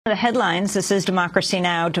The headlines. This is Democracy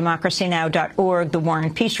Now!, democracynow.org, The War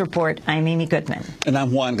and Peace Report. I'm Amy Goodman. And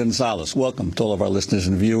I'm Juan Gonzalez. Welcome to all of our listeners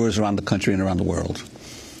and viewers around the country and around the world.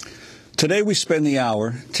 Today we spend the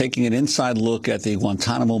hour taking an inside look at the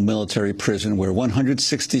Guantánamo military prison where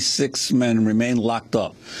 166 men remain locked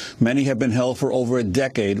up. Many have been held for over a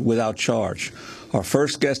decade without charge. Our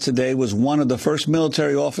first guest today was one of the first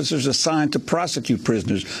military officers assigned to prosecute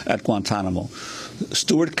prisoners at Guantánamo.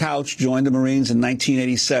 Stuart joined the Marines in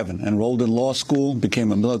 1987, enrolled in law school,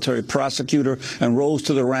 became a military prosecutor, and rose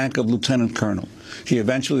to the rank of lieutenant colonel. He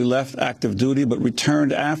eventually left active duty but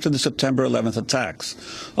returned after the September 11th attacks.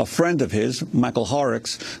 A friend of his, Michael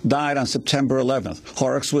Horrocks, died on September 11th.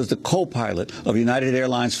 Horrocks was the co-pilot of United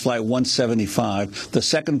Airlines Flight 175, the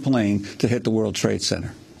second plane to hit the World Trade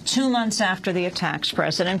Center. 2 months after the attacks,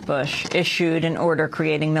 President Bush issued an order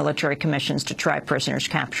creating military commissions to try prisoners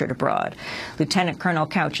captured abroad. Lieutenant Colonel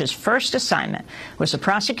Couch's first assignment was the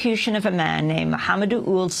prosecution of a man named Mohamedou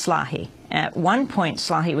Ould Slahi. At one point,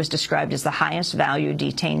 Slahi was described as the highest value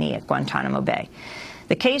detainee at Guantanamo Bay.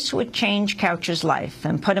 The case would change Couch's life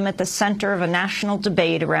and put him at the center of a national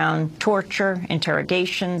debate around torture,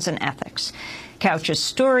 interrogations, and ethics. Couch's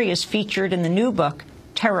story is featured in the new book,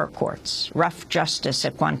 Terror Courts, Rough Justice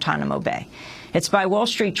at Guantanamo Bay. It's by Wall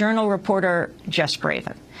Street Journal reporter Jess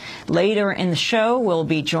Braven. Later in the show, we'll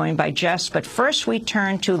be joined by Jess, but first we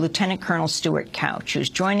turn to Lieutenant Colonel Stuart Couch, who's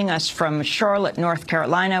joining us from Charlotte, North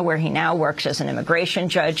Carolina, where he now works as an immigration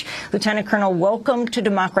judge. Lieutenant Colonel, welcome to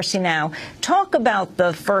Democracy Now! Talk about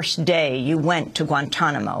the first day you went to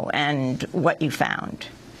Guantanamo and what you found.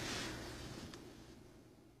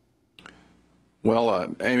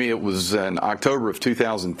 Well, Amy, it was in October of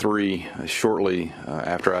 2003, shortly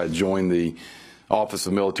after I joined the Office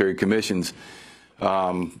of Military Commissions.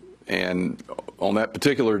 And on that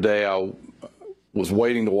particular day, I was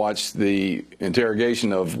waiting to watch the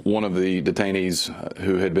interrogation of one of the detainees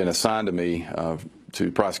who had been assigned to me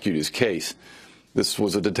to prosecute his case. This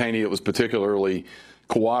was a detainee that was particularly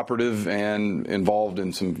cooperative and involved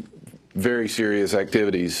in some very serious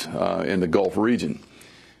activities in the Gulf region.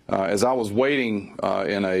 As I was waiting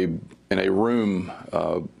in a room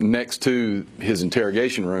next to his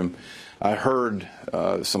interrogation room, I heard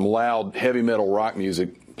some loud heavy metal rock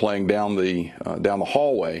music playing down the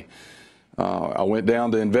hallway. I went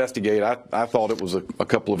down to investigate. I thought it was a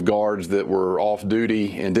couple of guards that were off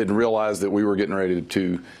duty and didn't realize that we were getting ready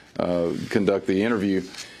to conduct the interview.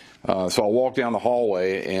 So I walked down the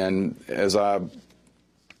hallway, and as I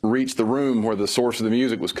reached the room where the source of the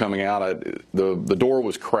music was coming out, the door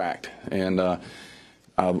was cracked, and I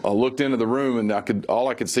looked into the room, and all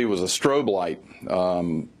I could see was a strobe light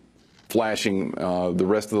flashing. The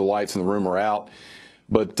rest of the lights in the room were out,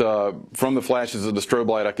 but from the flashes of the strobe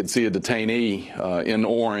light, I could see a detainee in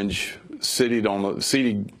orange seated on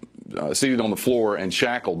the floor and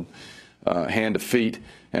shackled hand to feet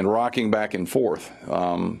and rocking back and forth.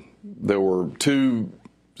 There were two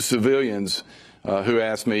civilians who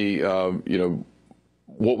asked me,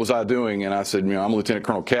 what was I doing? And I said, I'm Lieutenant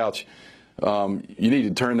Colonel Couch. You need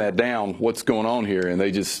to turn that down. What's going on here? And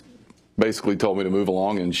they just basically told me to move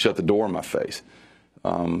along and shut the door in my face.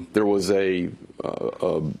 There was a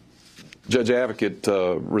judge advocate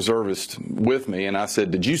reservist with me, and I said,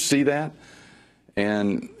 did you see that?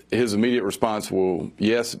 And his immediate response, well,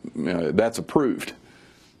 yes, that's approved.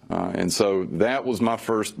 And so that was my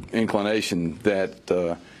first inclination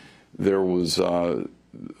that there was of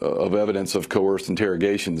evidence of coerced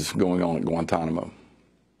interrogations going on at Guantanamo.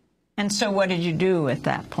 And so what did you do at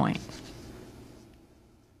that point?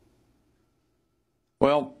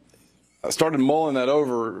 Well, I started mulling that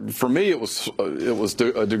over. For me, it was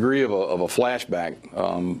a degree of a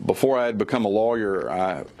flashback. Before I had become a lawyer,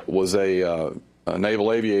 I was a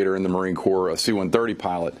naval aviator in the Marine Corps, a C-130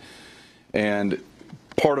 pilot. And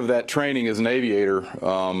part of that training as an aviator,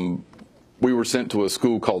 we were sent to a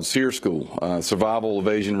school called SEER School, Survival,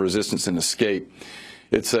 Evasion, Resistance, and Escape.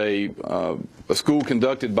 It's a school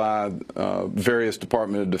conducted by various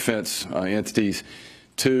Department of Defense entities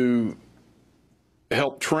to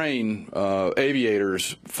help train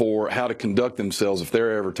aviators for how to conduct themselves if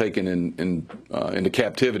they're ever taken into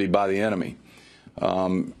captivity by the enemy.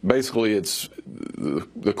 Basically,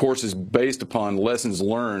 the course is based upon lessons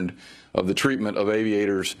learned of the treatment of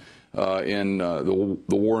aviators in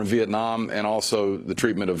the war in Vietnam, and also the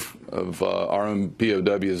treatment of our own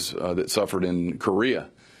POWs that suffered in Korea.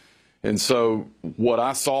 And so what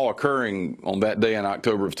I saw occurring on that day in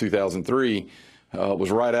October of 2003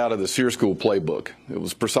 was right out of the SEER School playbook. It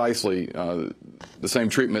was precisely the same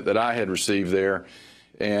treatment that I had received there.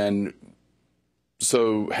 And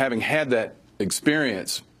so having had that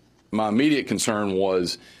experience, my immediate concern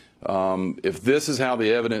was if this is how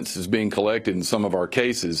the evidence is being collected in some of our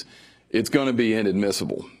cases, it's going to be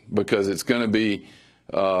inadmissible because it's going to be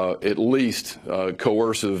at least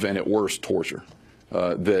coercive and at worst torture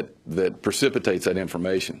that precipitates that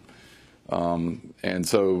information. And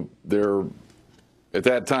so at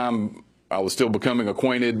that time, I was still becoming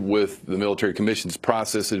acquainted with the military commission's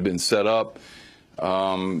process that had been set up.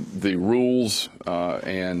 The rules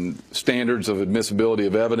and standards of admissibility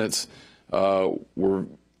of evidence were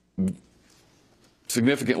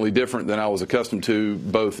significantly different than I was accustomed to,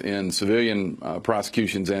 both in civilian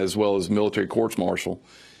prosecutions as well as military courts-martial.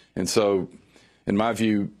 And so, in my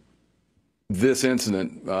view, this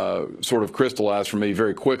incident sort of crystallized for me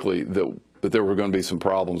very ghraightly that there were going to be some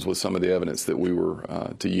problems with some of the evidence that we were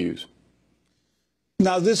to use.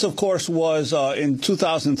 Now, this, of course, was in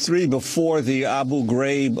 2003, before the Abu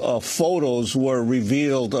Ghraib photos were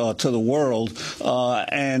revealed to the world,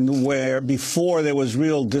 and where before there was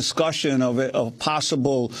real discussion of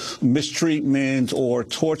possible mistreatment or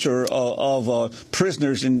torture of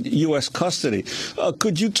prisoners in U.S. custody.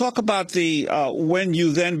 Could you talk about when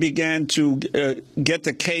you then began to get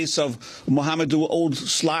the case of Mohamedou Ould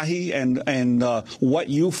Slahi and what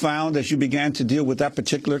you found as you began to deal with that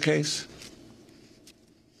particular case?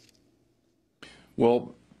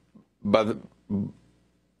 Well,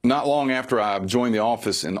 not long after I joined the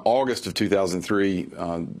office in August of 2003,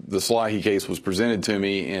 the Slahi case was presented to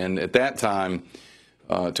me, and at that time,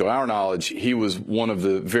 to our knowledge, he was one of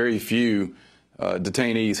the very few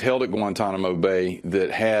detainees held at Guantánamo Bay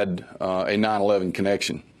that had a 9/11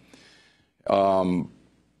 connection.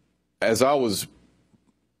 As I was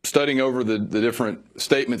studying over the different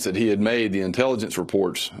statements that he had made, the intelligence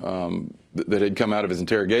reports that had come out of his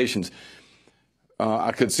interrogations,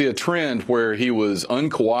 I could see a trend where he was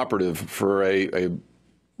uncooperative for a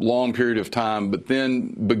long period of time, but then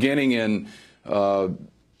beginning in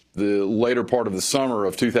the later part of the summer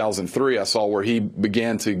of 2003, I saw where he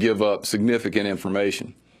began to give up significant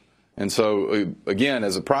information. And so, again,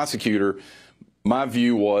 as a prosecutor, my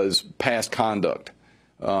view was past conduct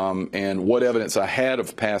and what evidence I had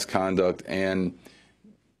of past conduct and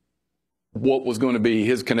what was going to be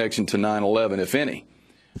his connection to 9/11, if any.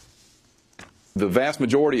 The vast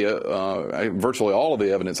majority, virtually all of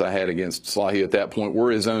the evidence I had against Slahi at that point were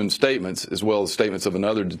his own statements, as well as statements of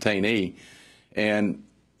another detainee. And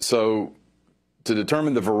so to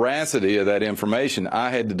determine the veracity of that information,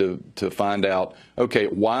 I had to find out, okay,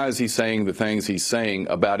 why is he saying the things he's saying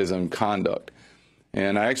about his own conduct?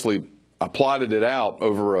 And I plotted it out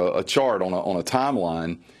over a chart on a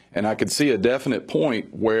timeline, and I could see a definite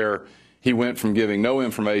point where he went from giving no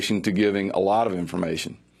information to giving a lot of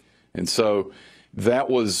information. And so that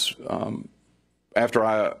was after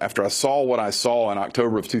I saw what I saw in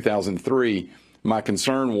October of 2003. My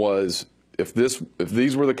concern was if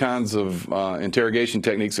these were the kinds of interrogation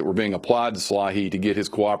techniques that were being applied to Slahi to get his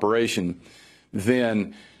cooperation,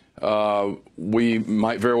 then we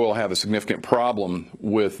might very well have a significant problem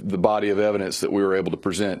with the body of evidence that we were able to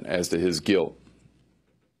present as to his guilt.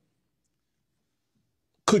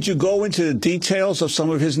 Could you go into the details of some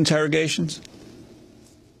of his interrogations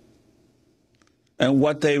and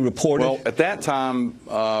what they reported? Well, at that time,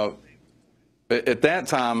 I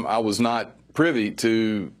was not privy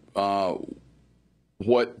to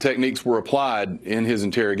what techniques were applied in his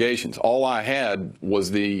interrogations. All I had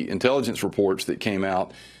was the intelligence reports that came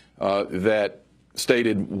out that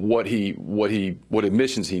stated what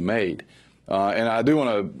admissions he made. And I do want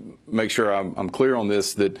to make sure I'm clear on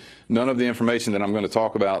this, that none of the information that I'm going to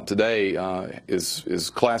talk about today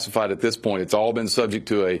is classified at this point. It's all been subject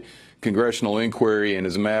to a congressional inquiry and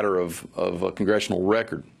is a matter of a congressional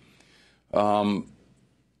record.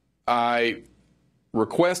 I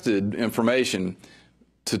requested information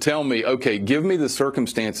to tell me, okay, give me the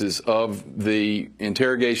circumstances of the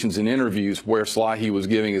interrogations and interviews where Slahi was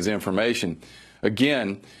giving his information.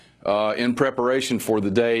 Again, in preparation for the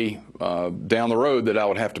day down the road that I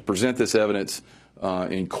would have to present this evidence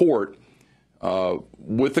in court,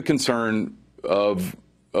 with the concern of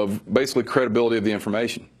basically credibility of the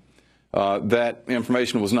information. That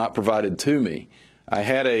information was not provided to me. I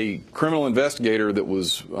had a criminal investigator that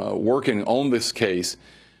was working on this case,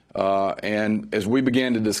 and as we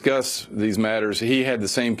began to discuss these matters, he had the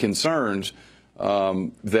same concerns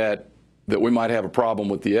that we might have a problem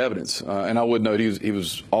with the evidence. And I would note he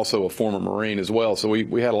was also a former Marine as well, so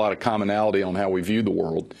we had a lot of commonality on how we viewed the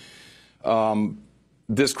world.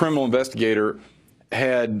 This criminal investigator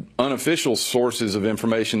had unofficial sources of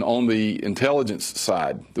information on the intelligence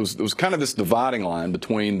side. There was kind of this dividing line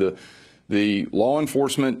between the the law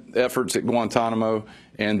enforcement efforts at Guantanamo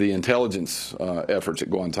and the intelligence efforts at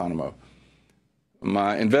Guantanamo.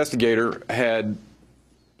 My investigator had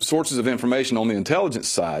sources of information on the intelligence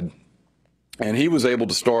side, and he was able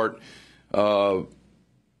to start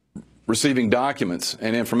receiving documents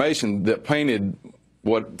and information that painted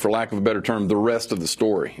what, for lack of a better term, the rest of the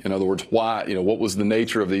story. In other words, why, what was the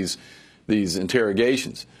nature of these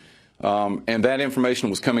interrogations. And that information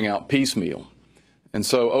was coming out piecemeal. And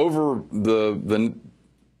so over the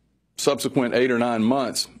subsequent 8 or 9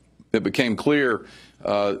 months, it became clear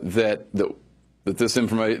that this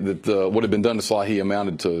information, what had been done to Slahi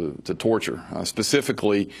amounted to torture.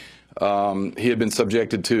 Specifically, he had been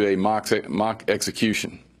subjected to a mock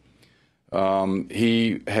execution.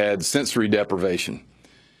 He had sensory deprivation.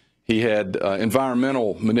 He had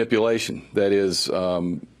environmental manipulation, that is,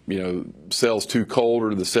 cell's too cold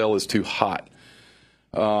or the cell is too hot.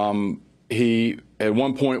 He, at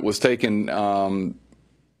one point, was taken off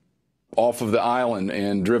of the island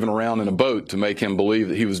and driven around in a boat to make him believe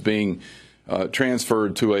that he was being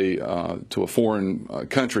transferred to a foreign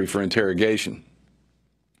country for interrogation.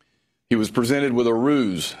 He was presented with a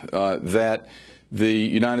ruse that the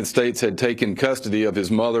United States had taken custody of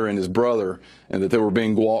his mother and his brother, and that they were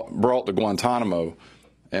being brought to Guantanamo.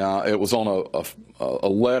 It was on a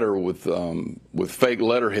letter with fake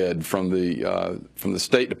letterhead from the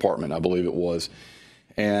State Department, I believe it was.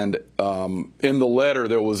 And in the letter,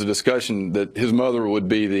 there was a discussion that his mother would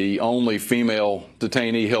be the only female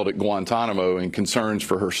detainee held at Guantanamo, and concerns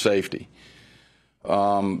for her safety.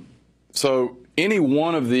 So any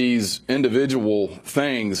one of these individual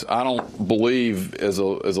things, I don't believe, as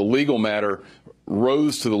a legal matter,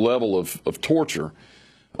 rose to the level of torture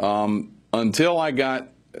until I got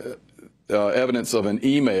evidence of an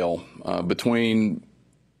email between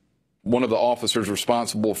one of the officers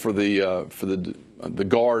responsible for the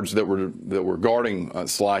guards that were guarding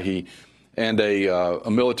Slahi and a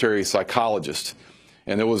military psychologist.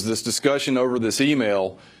 And there was this discussion over this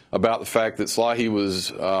email about the fact that Slahi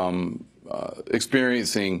was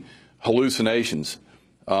experiencing hallucinations.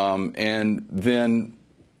 And then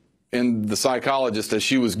the psychologist, as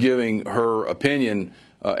she was giving her opinion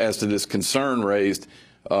as to this concern raised,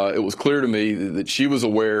 it was clear to me that she was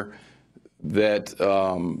aware that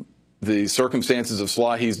the circumstances of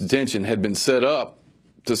Slahi's detention had been set up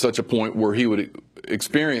to such a point where he would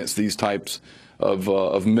experience these types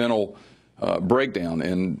of mental breakdown.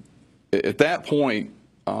 And at that point,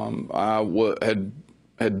 I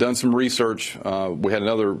had done some research. We had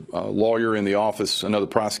another lawyer in the office, another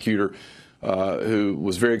prosecutor who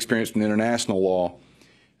was very experienced in international law,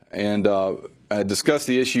 and I discussed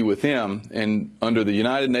the issue with him. And under the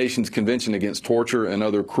United Nations Convention Against Torture and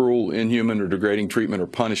Other Cruel, Inhuman, or Degrading Treatment or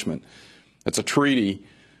Punishment, it's a treaty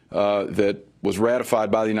that was ratified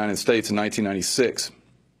by the United States in 1996.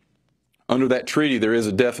 Under that treaty, there is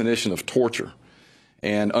a definition of torture.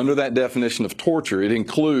 And under that definition of torture, it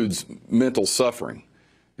includes mental suffering.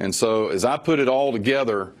 And so as I put it all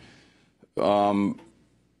together, what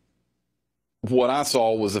I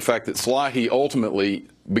saw was the fact that Slahi ultimately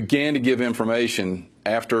began to give information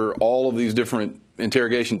after all of these different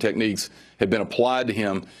interrogation techniques had been applied to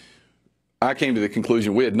him. I came to the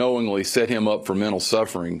conclusion we had knowingly set him up for mental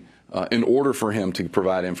suffering in order for him to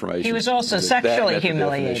provide information. He was also sexually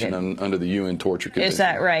humiliated. Under the UN torture convention. Is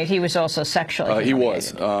that right? He was also sexually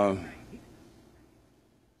humiliated. He was.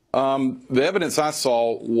 The evidence I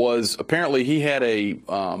saw was apparently he had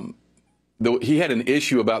an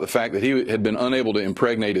issue about the fact that he had been unable to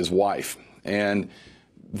impregnate his wife. And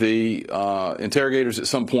the interrogators at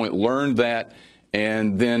some point learned that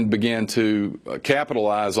and then began to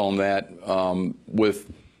capitalize on that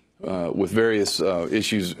with various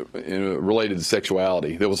issues related to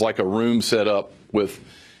sexuality. There was like a room set up with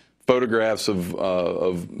photographs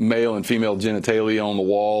of male and female genitalia on the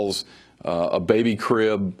walls, a baby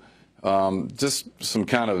crib, just some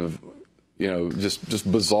kind of,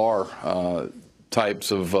 just bizarre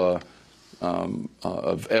types of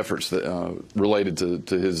efforts that related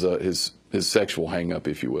to his sexual hang-up,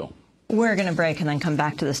 if you will. We're going to break and then come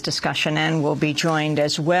back to this discussion, and we'll be joined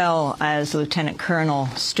as well as Lieutenant Colonel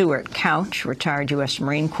Stuart Couch, retired U.S.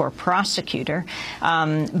 Marine Corps prosecutor,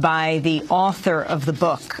 by the author of the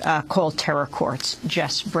book called Terror Courts,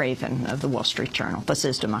 Jess Braven of the Wall Street Journal. This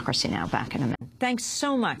is Democracy Now! Back in a minute. Thanks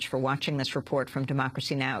so much for watching this report from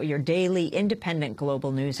Democracy Now!, your daily independent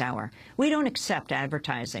global news hour. We don't accept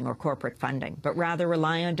advertising or corporate funding, but rather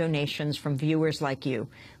rely on donations from viewers like you.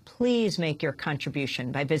 Please make your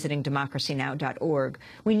contribution by visiting democracynow.org.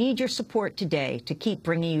 We need your support today to keep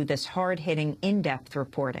bringing you this hard-hitting, in-depth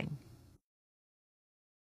reporting.